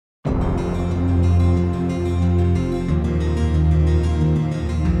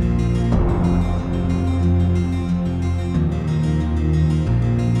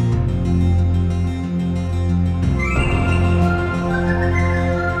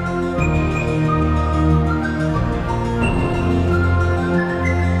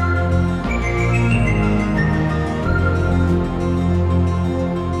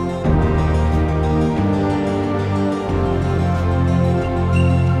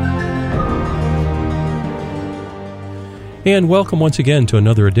And welcome once again to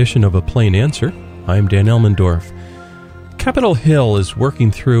another edition of A Plain Answer. I'm Dan Elmendorf. Capitol Hill is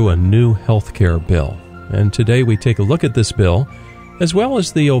working through a new health care bill, and today we take a look at this bill, as well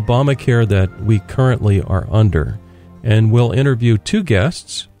as the Obamacare that we currently are under, and we'll interview two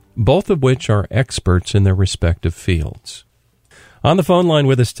guests, both of which are experts in their respective fields. On the phone line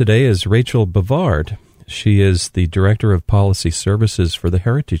with us today is Rachel Bovard. She is the Director of Policy Services for the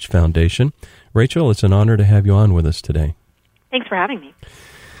Heritage Foundation. Rachel, it's an honor to have you on with us today. Thanks for having me.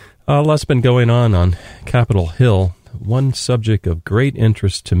 A lot's been going on Capitol Hill. One subject of great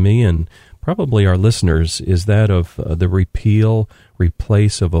interest to me and probably our listeners is that of the repeal,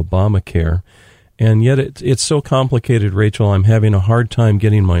 replace of Obamacare. And yet it's so complicated, Rachel, I'm having a hard time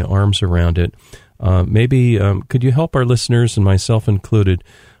getting my arms around it. Maybe could you help our listeners, and myself included,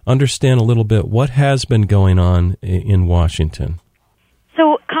 understand a little bit what has been going on in Washington?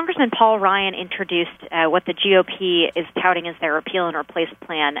 So Congressman Paul Ryan introduced what the GOP is touting as their repeal and replace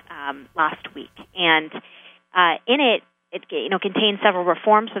plan last week. And in it contains several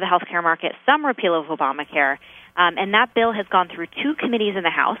reforms for the health care market, some repeal of Obamacare, and that bill has gone through two committees in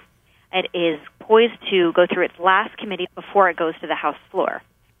the House. It is poised to go through its last committee before it goes to the House floor.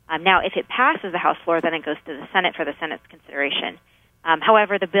 Now, if it passes the House floor, then it goes to the Senate for the Senate's consideration.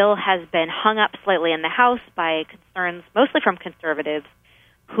 However, the bill has been hung up slightly in the House by concerns mostly from conservatives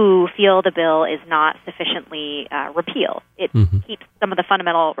who feel the bill is not sufficiently repeal. It keeps some of the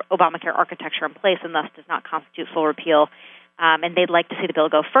fundamental Obamacare architecture in place and thus does not constitute full repeal. And they'd like to see the bill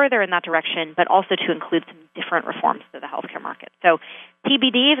go further in that direction, but also to include some different reforms to the healthcare market. So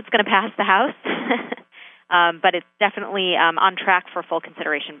TBD if it's going to pass the House, but it's definitely on track for full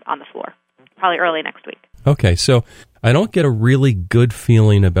consideration on the floor, probably early next week. Okay, so I don't get a really good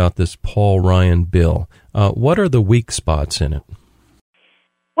feeling about this Paul Ryan bill. What are the weak spots in it?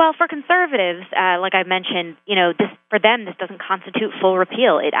 Well, for conservatives, like I mentioned, for them, this doesn't constitute full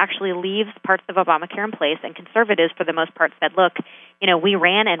repeal. It actually leaves parts of Obamacare in place, and conservatives, for the most part, said, look, we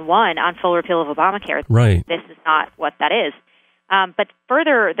ran and won on full repeal of Obamacare. Right. This is not what that is. But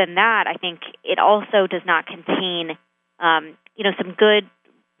further than that, I think it also does not contain, some good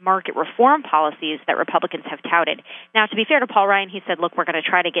market reform policies that Republicans have touted. Now, to be fair to Paul Ryan, he said, look, we're going to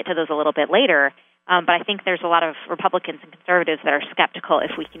try to get to those a little bit later. But I think there's a lot of Republicans and conservatives that are skeptical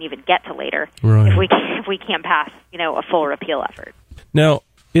if we can even get to later, right, if we can't pass, a full repeal effort. Now,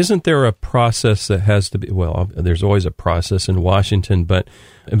 isn't there a process that has to be, well, there's always a process in Washington, but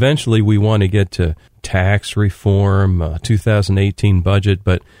eventually we want to get to tax reform, 2018 budget,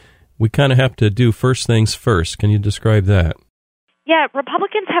 but we kind of have to do first things first. Can you describe that? Yeah,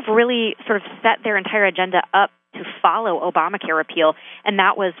 Republicans have really sort of set their entire agenda up to follow Obamacare repeal, and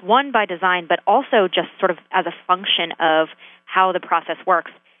that was, one, by design, but also just sort of as a function of how the process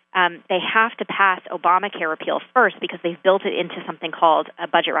works. They have to pass Obamacare repeal first because they've built it into something called a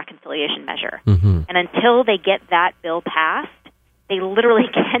budget reconciliation measure. Mm-hmm. And until they get that bill passed, they literally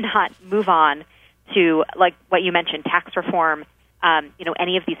cannot move on to, like what you mentioned, tax reform,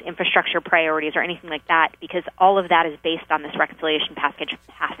 any of these infrastructure priorities or anything like that, because all of that is based on this reconciliation package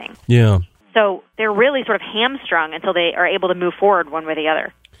passing. Yeah. So they're really sort of hamstrung until they are able to move forward one way or the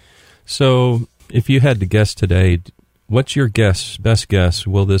other. So if you had to guess today, what's your best guess,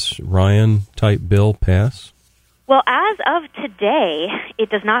 will this Ryan-type bill pass? Well, as of today, it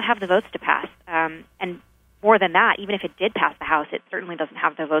does not have the votes to pass. And more than that, even if it did pass the House, it certainly doesn't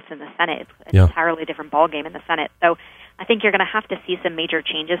have the votes in the Senate. It's an entirely different ballgame in the Senate. So I think you're going to have to see some major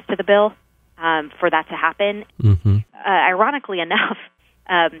changes to the bill for that to happen. Mm-hmm. Ironically enough,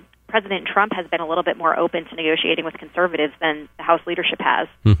 President Trump has been a little bit more open to negotiating with conservatives than the House leadership has.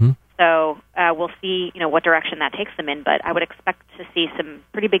 Mm-hmm. So we'll see, what direction that takes them in. But I would expect to see some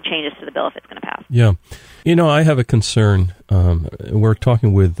pretty big changes to the bill if it's going to pass. Yeah. I have a concern. We're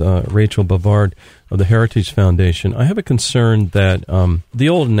talking with Rachel Bovard of the Heritage Foundation. I have a concern that the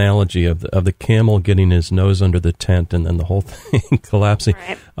old analogy of the camel getting his nose under the tent and then the whole thing collapsing.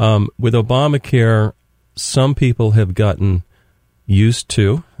 Right. With Obamacare, some people have gotten used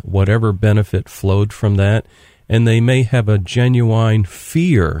to whatever benefit flowed from that, and they may have a genuine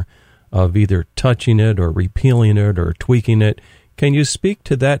fear of either touching it or repealing it or tweaking it. Can you speak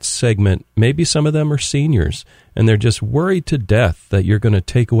to that segment? Maybe some of them are seniors, and they're just worried to death that you're going to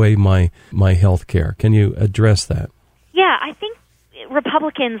take away my health care. Can you address that? Yeah, I think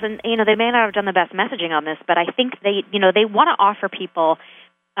Republicans, and they may not have done the best messaging on this, but I think they want to offer people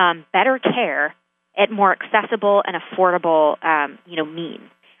better care at more accessible and affordable means.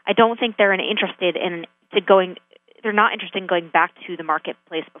 I don't think they're interested in they're not interested in going back to the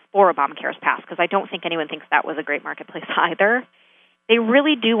marketplace before Obamacare is passed, because I don't think anyone thinks that was a great marketplace either. They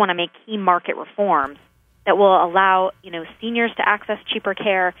really do want to make key market reforms that will allow, seniors to access cheaper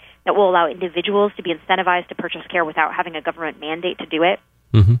care, that will allow individuals to be incentivized to purchase care without having a government mandate to do it.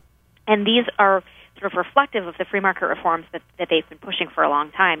 Mm-hmm. And these are sort of reflective of the free market reforms that they've been pushing for a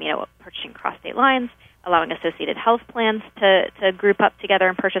long time, purchasing across state lines, allowing associated health plans to group up together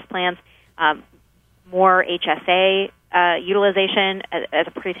and purchase plans, more HSA utilization as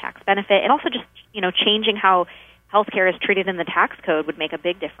a pre-tax benefit, and also just, changing how healthcare is treated in the tax code would make a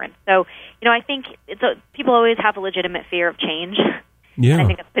big difference. So, I think people always have a legitimate fear of change. Yeah. And I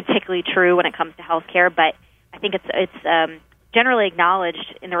think it's particularly true when it comes to healthcare, but I think it's generally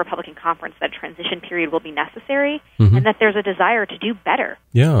acknowledged in the Republican conference that a transition period will be necessary, mm-hmm. and that there's a desire to do better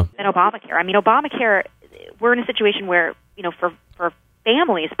than Obamacare. I mean, Obamacare, we're in a situation where, for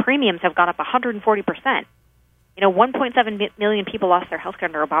families, premiums have gone up 140%. 1.7 million people lost their health care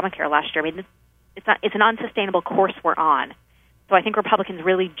under Obamacare last year. I mean, it's an unsustainable course we're on. So I think Republicans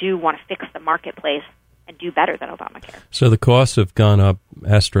really do want to fix the marketplace and do better than Obamacare. So the costs have gone up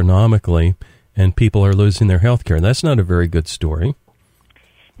astronomically, and people are losing their health care. That's not a very good story.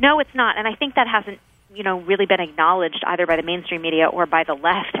 No, it's not. And I think that hasn't, really been acknowledged either by the mainstream media or by the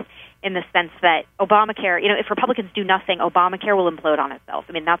left, in the sense that Obamacare, if Republicans do nothing, Obamacare will implode on itself.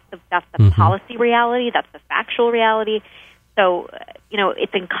 I mean, that's the mm-hmm. policy reality. That's the factual reality. So,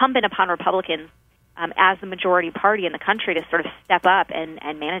 it's incumbent upon Republicans as the majority party in the country to sort of step up and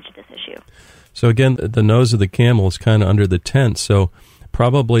manage this issue. So again, the nose of the camel is kind of under the tent. So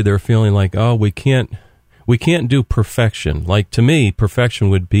probably they're feeling like, oh, we can't do perfection. Like, to me, perfection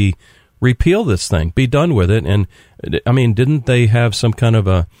would be repeal this thing, be done with it. And I mean, didn't they have some kind of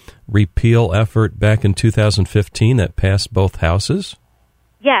a repeal effort back in 2015 that passed both houses?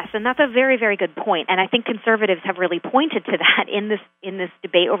 Yes, and that's a very, very good point. And I think conservatives have really pointed to that in this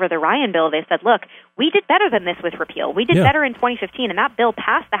debate over the Ryan bill. They said, look, we did better than this with repeal. We did better in 2015, and that bill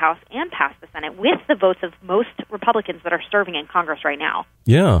passed the House and passed the Senate with the votes of most Republicans that are serving in Congress right now.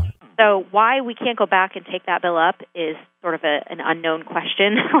 Yeah. So why we can't go back and take that bill up is sort of an unknown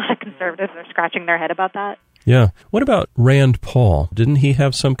question. A lot of conservatives are scratching their head about that. Yeah. What about Rand Paul? Didn't he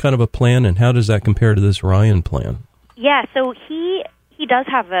have some kind of a plan, and how does that compare to this Ryan plan? Yeah, so he does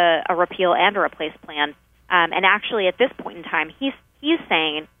have a repeal and a replace plan, and actually at this point in time, he's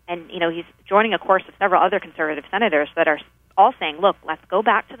saying, and he's joining a course of several other conservative senators that are all saying, look, let's go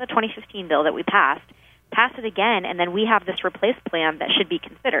back to the 2015 bill that we passed, pass it again, and then we have this replace plan that should be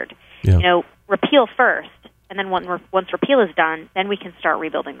considered. Yeah. Repeal first, and then once repeal is done, then we can start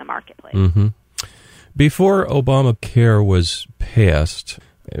rebuilding the marketplace. Mm-hmm. Before Obamacare was passed,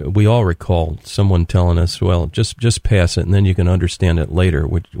 we all recall someone telling us, well, just pass it and then you can understand it later,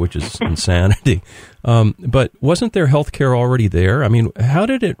 which is insanity. But wasn't there health care already there? I mean, how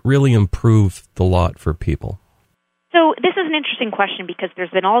did it really improve the lot for people? So this is an interesting question because there's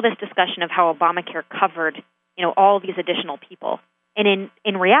been all this discussion of how Obamacare covered, all these additional people. And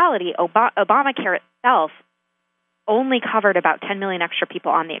in reality, Obamacare itself only covered about 10 million extra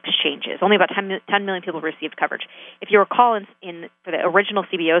people on the exchanges. Only about 10 million people received coverage. If you recall, for the original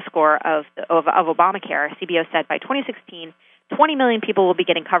CBO score of Obamacare, CBO said by 2016, 20 million people will be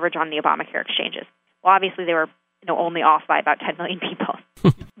getting coverage on the Obamacare exchanges. Well, obviously they were only off by about 10 million people.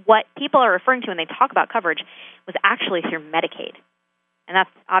 What people are referring to when they talk about coverage was actually through Medicaid. And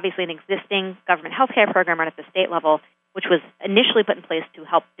that's obviously an existing government health care program run at the state level, which was initially put in place to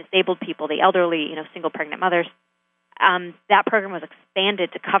help disabled people, the elderly, single pregnant mothers. That program was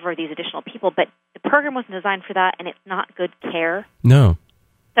expanded to cover these additional people, but the program wasn't designed for that, and it's not good care. No.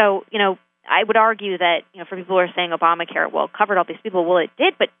 So, I would argue that, for people who are saying Obamacare, covered all these people, well, it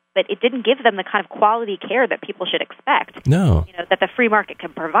did, but it didn't give them the kind of quality care that people should expect. No. That the free market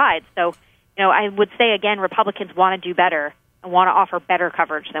can provide. So, I would say, again, Republicans want to do better and want to offer better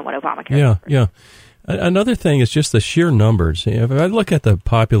coverage than what Obamacare offers. Yeah. Another thing is just the sheer numbers. If I look at the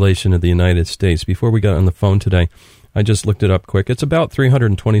population of the United States, before we got on the phone today, I just looked it up quick. It's about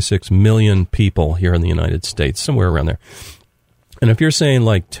 326 million people here in the United States, somewhere around there. And if you're saying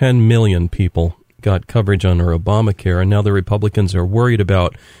like 10 million people got coverage under Obamacare, and now the Republicans are worried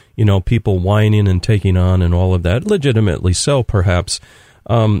about, people whining and taking on and all of that, legitimately so perhaps,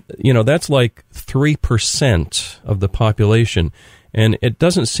 that's like 3% of the population. And it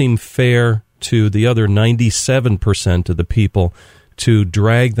doesn't seem fair to the other 97% of the people to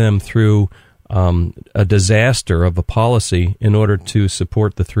drag them through a disaster of a policy in order to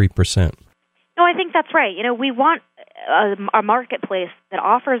support the 3%. No, I think that's right. We want a marketplace that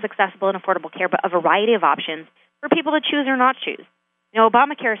offers accessible and affordable care, but a variety of options for people to choose or not choose.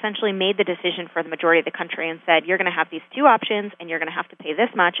 Obamacare essentially made the decision for the majority of the country and said, you're going to have these two options, and you're going to have to pay this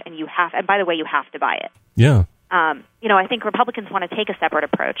much, and by the way, you have to buy it. Yeah. I think Republicans want to take a separate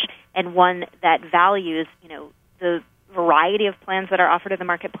approach, and one that values, the variety of plans that are offered in the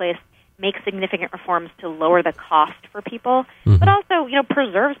marketplace, make significant reforms to lower the cost for people, but also,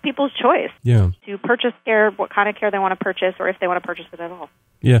 preserves people's choice to purchase care, what kind of care they want to purchase, or if they want to purchase it at all.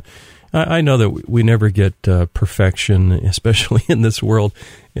 Yeah, I know that we never get perfection, especially in this world,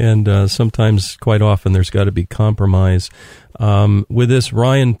 and sometimes, quite often, there's got to be compromise. With this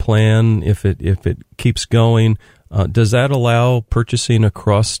Ryan plan, if it keeps going, does that allow purchasing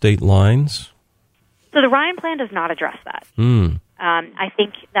across state lines? So the Ryan plan does not address that. I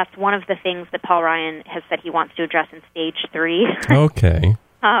think that's one of the things that Paul Ryan has said he wants to address in stage 3. Okay.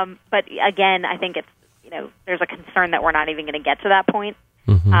 But again, I think it's, there's a concern that we're not even going to get to that point.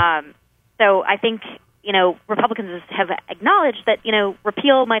 So I think, Republicans have acknowledged that,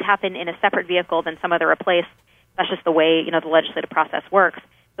 repeal might happen in a separate vehicle than some other replace. That's just the way, the legislative process works.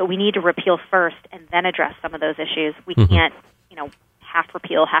 But we need to repeal first and then address some of those issues. We can't, half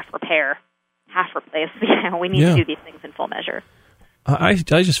repeal, half repair, half replace. We need to do these things in full measure. I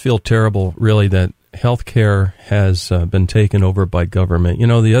just feel terrible, really, that healthcare has been taken over by government.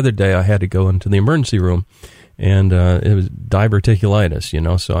 The other day I had to go into the emergency room, and it was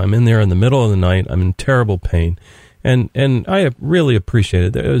diverticulitis, so I'm in there in the middle of the night. I'm in terrible pain. And I really appreciate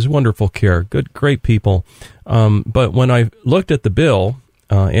it. It was wonderful care, great people. But when I looked at the bill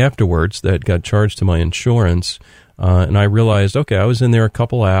afterwards that got charged to my insurance, and I realized, okay, I was in there a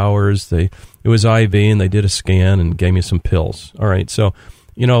couple hours. It was IV, and they did a scan and gave me some pills. All right, so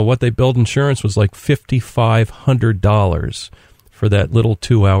what they billed insurance was like $5,500 for that little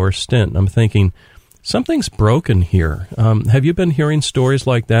 2-hour stint. And I'm thinking, something's broken here. Have you been hearing stories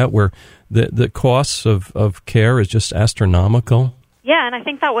like that where the costs of care is just astronomical? Yeah, and I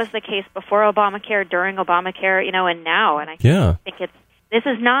think that was the case before Obamacare, during Obamacare, and now. And I think this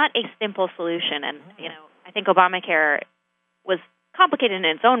is not a simple solution. And, I think Obamacare was complicated in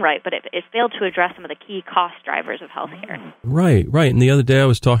its own right, but it failed to address some of the key cost drivers of healthcare. Right. And the other day I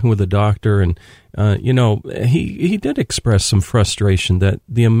was talking with a doctor, and he did express some frustration that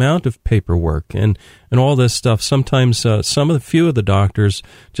the amount of paperwork and all this stuff. Sometimes few of the doctors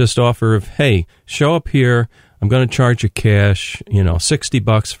just offer of, hey, show up here. I'm going to charge you cash.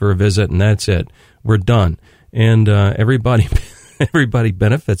 $60 for a visit, and that's it. We're done. And everybody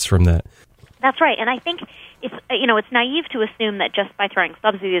benefits from that. That's right, and I think it's naive to assume that just by throwing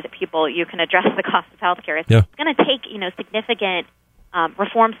subsidies at people you can address the cost of healthcare. It's going to take significant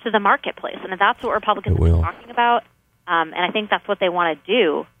reforms to the marketplace, and that's what Republicans have been talking about. And I think that's what they want to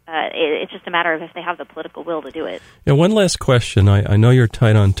do. It's just a matter of if they have the political will to do it. Yeah. One last question. I know you're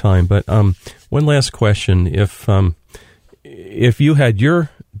tight on time, but one last question: if you had your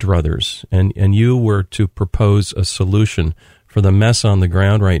druthers and you were to propose a solution for the mess on the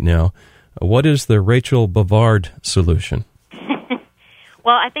ground right now, what is the Rachel Bovard solution?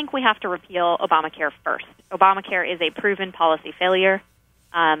 Well, I think we have to repeal Obamacare first. Obamacare is a proven policy failure.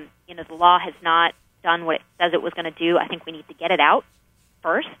 The law has not done what it says it was going to do. I think we need to get it out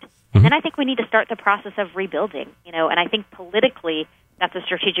first. And then I think we need to start the process of rebuilding, and I think politically that's a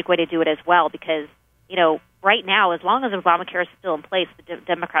strategic way to do it as well, because, right now, as long as Obamacare is still in place, the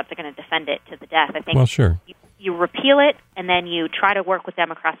Democrats are going to defend it to the death. I think you repeal it, and then you try to work with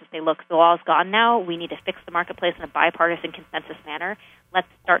Democrats to say, look, the law is gone now. We need to fix the marketplace in a bipartisan consensus manner. Let's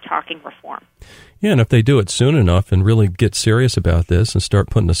start talking reform. Yeah, and if they do it soon enough and really get serious about this and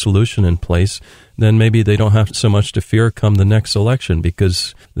start putting a solution in place, then maybe they don't have so much to fear come the next election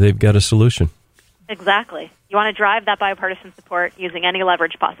because they've got a solution. Exactly. You want to drive that bipartisan support using any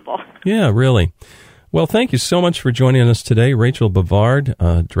leverage possible. Yeah, really. Well, thank you so much for joining us today, Rachel Bovard,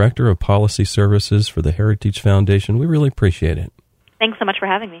 Director of Policy Services for the Heritage Foundation. We really appreciate it. Thanks so much for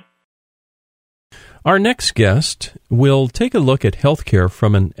having me. Our next guest will take a look at healthcare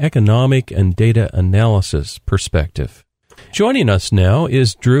from an economic and data analysis perspective. Joining us now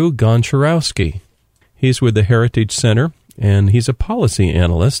is Drew Goncharowski. He's with the Heritage Center, and he's a policy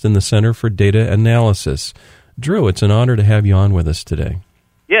analyst in the Center for Data Analysis. Drew, it's an honor to have you on with us today.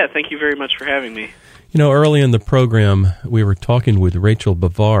 Yeah, thank you very much for having me. Early in the program, we were talking with Rachel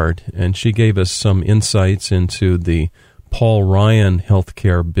Bovard, and she gave us some insights into the Paul Ryan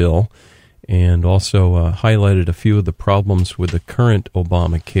healthcare bill and also highlighted a few of the problems with the current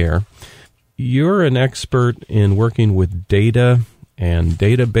Obamacare. You're an expert in working with data and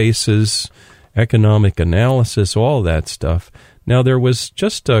databases, economic analysis, all that stuff. Now, there was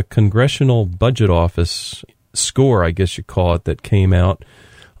just a Congressional Budget Office score, I guess you call it, that came out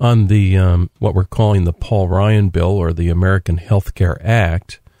on the what we're calling the Paul Ryan bill or the American Health Care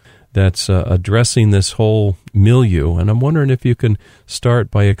Act that's addressing this whole milieu. And I'm wondering if you can start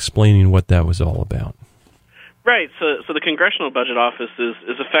by explaining what that was all about. Right. So the Congressional Budget Office is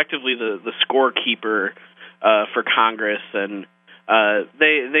effectively the scorekeeper for Congress, and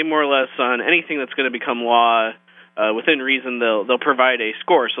they more or less, on anything that's going to become law, within reason, they'll provide a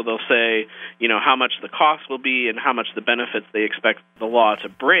score. So they'll say, how much the cost will be and how much the benefits they expect the law to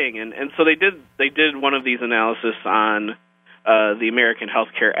bring. And so they did one of these analysis on the American Health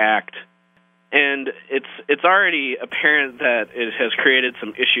Care Act. And it's already apparent that it has created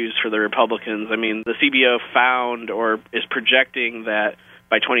some issues for the Republicans. I mean, the CBO found or is projecting that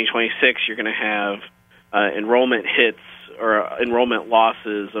by 2026 you're going to have enrollment hits or enrollment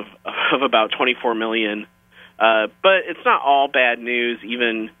losses of about 24 million. But it's not all bad news,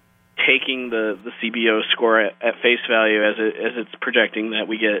 even taking the CBO score at face value as it's projecting that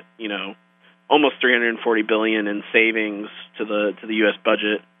we get, almost $340 billion in savings to the U.S.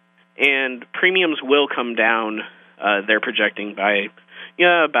 budget. And premiums will come down, they're projecting, by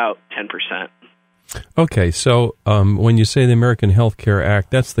about 10%. Okay, so when you say the American Health Care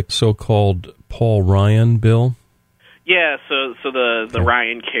Act, that's the so-called Paul Ryan bill? Yeah, so the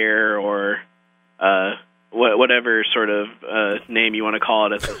Ryan Care or whatever sort of name you want to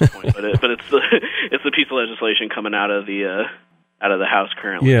call it at this point, but it's the piece of legislation coming out of the House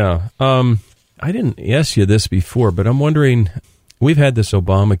currently. Yeah, I didn't ask you this before, but I'm wondering. We've had this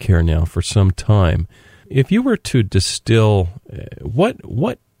Obamacare now for some time. If you were to distill, what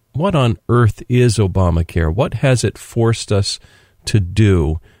on earth is Obamacare? What has it forced us to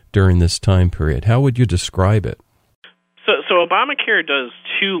do during this time period? How would you describe it? So Obamacare does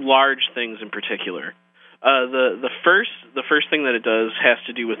two large things in particular. The first thing that it does has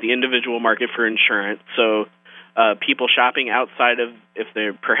to do with the individual market for insurance. So people shopping outside of, if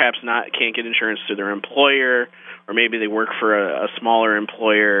they're perhaps can't get insurance through their employer, or maybe they work for a smaller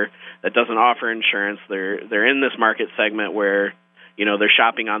employer that doesn't offer insurance, they're in this market segment where they're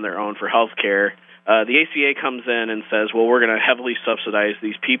shopping on their own for health care. The ACA comes in and says, well, we're going to heavily subsidize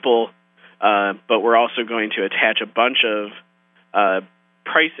these people, but we're also going to attach a bunch of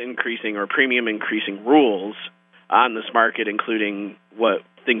price increasing or premium increasing rules on this market, including what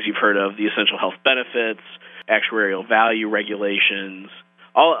things you've heard of, the essential health benefits, actuarial value regulations,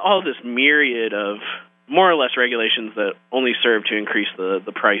 all this myriad of more or less regulations that only serve to increase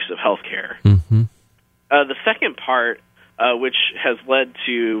the price of health care. Mm-hmm. The second part, which has led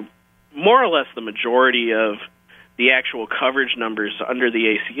to more or less the majority of the actual coverage numbers under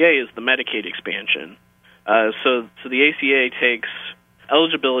the ACA, is the Medicaid expansion. So the ACA takes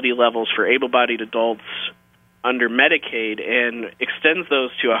eligibility levels for able-bodied adults under Medicaid and extends those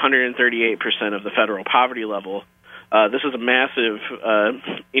to 138% of the federal poverty level. This is a massive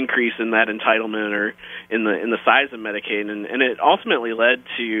increase in that entitlement or in the size of Medicaid, and it ultimately led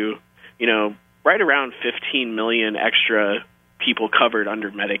to right around 15 million extra people covered under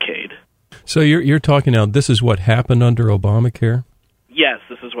Medicaid. So you're talking now. This is what happened under Obamacare? Yes,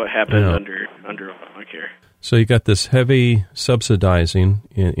 this is what happened under Obamacare. So you got this heavy subsidizing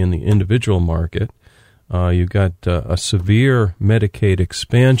in the individual market. You got a severe Medicaid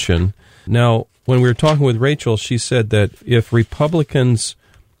expansion. Now, when we were talking with Rachel, she said that if Republicans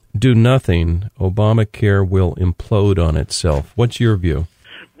do nothing, Obamacare will implode on itself. What's your view?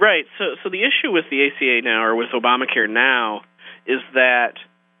 Right. So the issue with the ACA now, or with Obamacare now, is that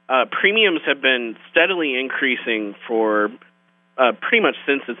premiums have been steadily increasing for pretty much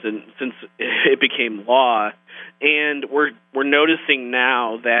since it became law, and we're noticing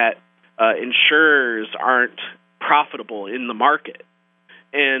now that insurers aren't profitable in the market.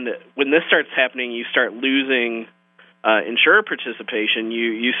 And when this starts happening, you start losing insurer participation.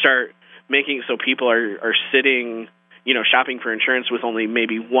 You start making it so people are sitting, shopping for insurance with only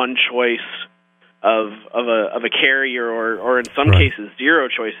maybe one choice of a carrier, or in some cases zero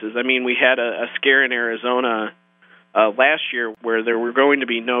choices. I mean, we had a scare in Arizona last year where there were going to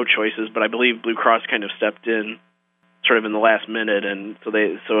be no choices, but I believe Blue Cross kind of stepped in sort of in the last minute, and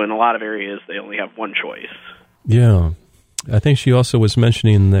so in a lot of areas they only have one choice. Yeah. I think she also was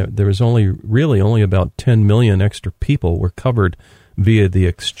mentioning that there was only about 10 million extra people were covered via the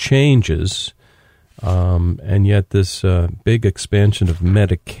exchanges, and yet this big expansion of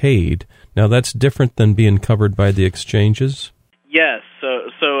Medicaid. Now, that's different than being covered by the exchanges? Yes.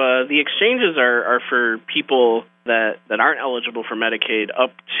 So the exchanges are for people that aren't eligible for Medicaid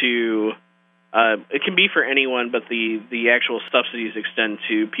up to, it can be for anyone, but the actual subsidies extend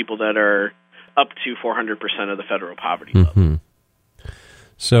to people that are up to 400% of the federal poverty level. Mm-hmm.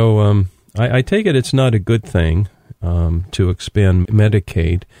 So I take it it's not a good thing to expand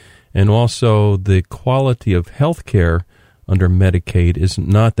Medicaid, and also the quality of health care under Medicaid is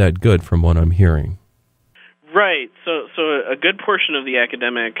not that good from what I'm hearing. Right. So a good portion of the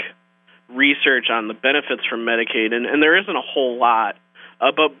academic research on the benefits from Medicaid, and there isn't a whole lot.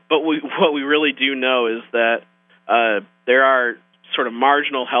 But what we really do know is that there are sort of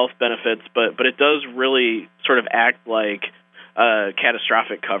marginal health benefits, but it does really sort of act like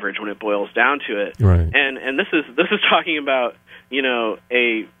catastrophic coverage when it boils down to it. Right. And this is talking about, you know,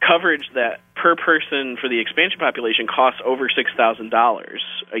 a coverage that per person for the expansion population costs over $6,000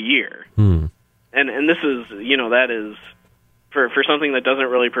 a year. And this is, you know, that is for something that doesn't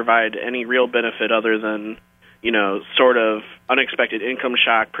really provide any real benefit other than, you know, sort of unexpected income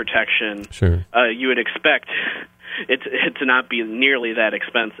shock protection. Sure. You would expect it to not be nearly that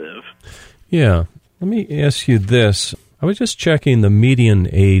expensive. Yeah. Let me ask you this. I was just checking the median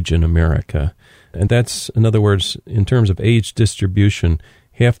age in America, and that's, in other words, in terms of age distribution,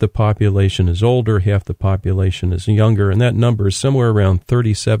 half the population is older, half the population is younger, and that number is somewhere around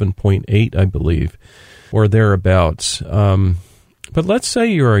 37.8, I believe, or thereabouts. But let's say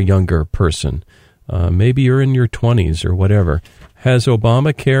you're a younger person. Maybe you're in your 20s or whatever. Has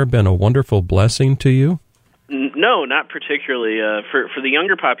Obamacare been a wonderful blessing to you? No, not particularly. For the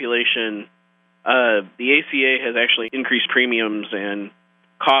younger population, the ACA has actually increased premiums and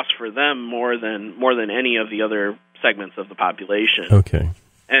costs for them more than any of the other segments of the population. Okay.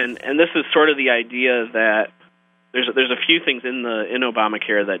 And this is sort of the idea that there's a few things in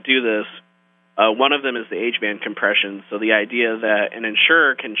Obamacare that do this. One of them is the age band compression. So the idea that an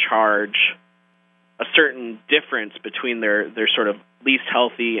insurer can charge a certain difference between their sort of least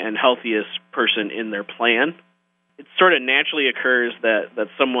healthy and healthiest person in their plan. It sort of naturally occurs that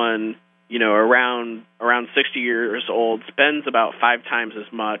someone, you know, around 60 years old spends about 5 times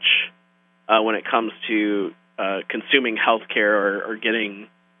as much when it comes to consuming health care or getting,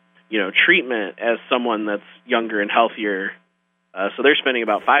 you know, treatment as someone that's younger and healthier. So they're spending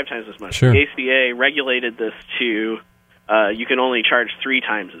about 5 times as much. Sure. The ACA regulated this to you can only charge 3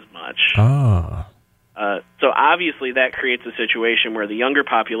 times as much. So obviously that creates a situation where the younger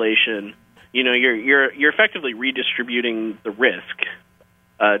population, you know, you're effectively redistributing the risk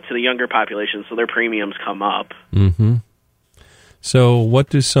to the younger population, so their premiums come up. Mm-hmm. So what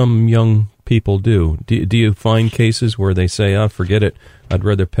do some young people do? Do you find cases where they say, forget it, I'd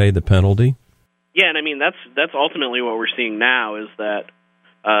rather pay the penalty? Yeah, and I mean, that's ultimately what we're seeing now is that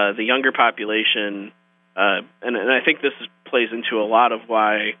the younger population, and I think this plays into a lot of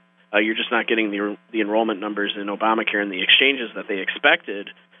why you're just not getting the enrollment numbers in Obamacare and the exchanges that they expected.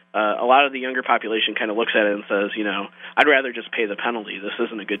 A lot of the younger population kind of looks at it and says, you know, I'd rather just pay the penalty. This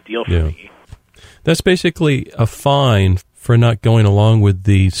isn't a good deal for me. That's basically a fine for not going along with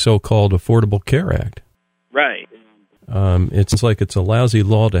the so-called Affordable Care Act. Right. It's like it's a lousy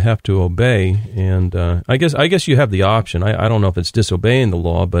law to have to obey, and I guess you have the option. I don't know if it's disobeying the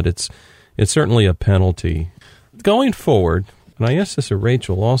law, but it's certainly a penalty. Going forward, and I asked this of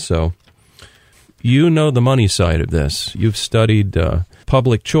Rachel also, you know the money side of this. You've studied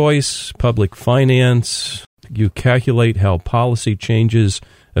public choice, public finance. You calculate how policy changes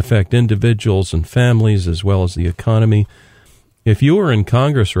affect individuals and families as well as the economy. If you were in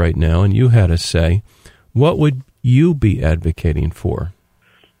Congress right now and you had a say, what would you be advocating for?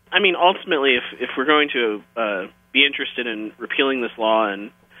 I mean, ultimately, if we're going to be interested in repealing this law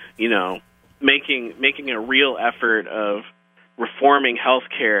and, you know, making a real effort of reforming health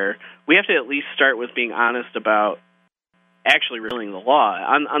care, we have to at least start with being honest about actually repealing the law.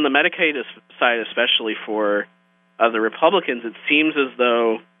 On the Medicaid side, especially for the Republicans, it seems as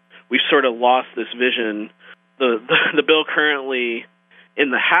though we've sort of lost this vision. The bill currently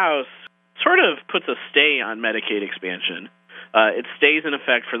in the House sort of puts a stay on Medicaid expansion. It stays in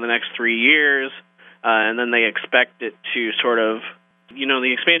effect for the next 3 years, and then they expect it to sort of, you know,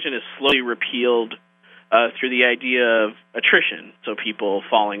 the expansion is slowly repealed through the idea of attrition, so people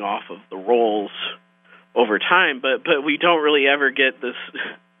falling off of the rolls over time. But we don't really ever get this,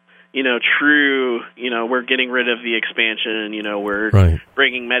 you know, true, you know, we're getting rid of the expansion, you know, we're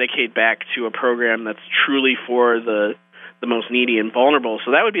bringing Medicaid back to a program that's truly for the most needy and vulnerable.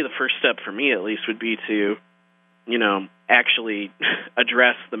 So that would be the first step for me, at least, would be to, you know, actually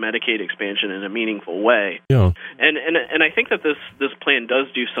address the Medicaid expansion in a meaningful way. Yeah. And I think that this plan does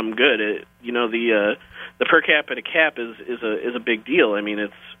do some good. You know, the per capita cap is a big deal. I mean,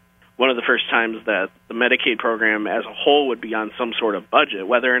 it's one of the first times that the Medicaid program as a whole would be on some sort of budget.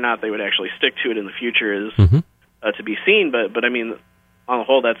 Whether or not they would actually stick to it in the future is to be seen. But I mean, on the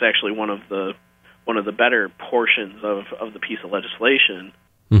whole, that's actually one of the better portions of the piece of legislation.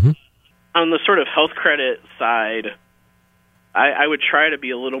 Mm-hmm. On the sort of health credit side, I would try to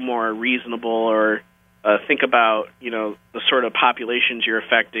be a little more reasonable or think about, you know, the sort of populations you're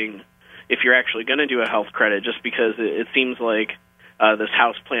affecting if you're actually going to do a health credit, just because it seems like this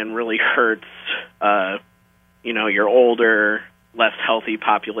house plan really hurts, your older, less healthy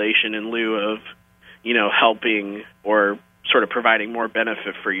population in lieu of, helping or sort of providing more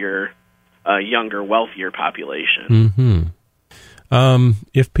benefit for your younger, wealthier population. Mm-hmm.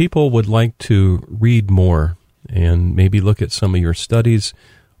 If people would like to read more and maybe look at some of your studies,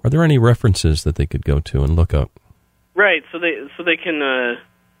 are there any references that they could go to and look up? Right. So they can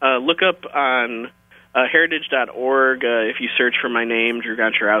look up on heritage.org. If you search for my name, Drew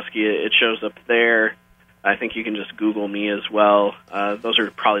Gonczarowski, it shows up there. I think you can just Google me as well. Those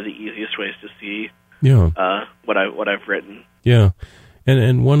are probably the easiest ways to see what I've written. Yeah.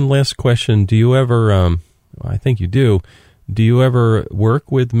 And one last question. Do you ever, I think you do you ever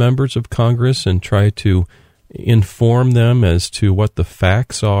work with members of Congress and try to inform them as to what the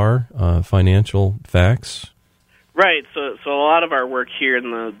facts are, financial facts? Right. So a lot of our work here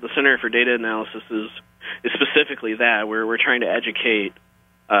in the Center for Data Analysis is specifically that. We're trying to educate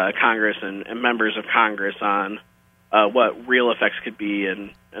Congress and members of Congress on what real effects could be,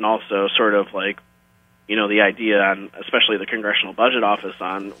 and also sort of like, the idea on, especially the Congressional Budget Office,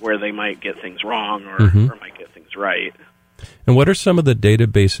 on where they might get things wrong or might get things right. And what are some of the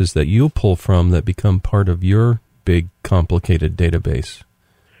databases that you pull from that become part of your big, complicated database?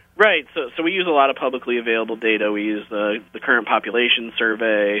 Right. So we use a lot of publicly available data. We use the current population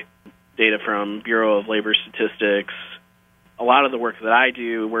survey, data from Bureau of Labor Statistics. A lot of the work that I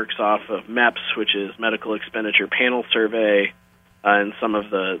do works off of MEPS, which is Medical Expenditure Panel Survey, and some of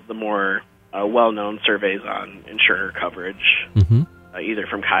the more well-known surveys on insurer coverage, either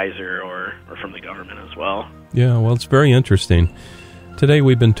from Kaiser or from the government as well. Yeah, well, it's very interesting. Today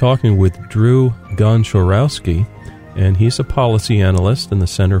we've been talking with Drew Gonczarowski, and he's a policy analyst in the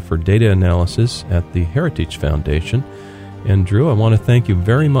Center for Data Analysis at the Heritage Foundation. And Drew, I want to thank you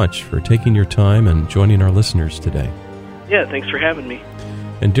very much for taking your time and joining our listeners today. Yeah, thanks for having me.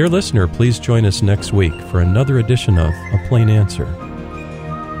 And dear listener, please join us next week for another edition of A Plain Answer.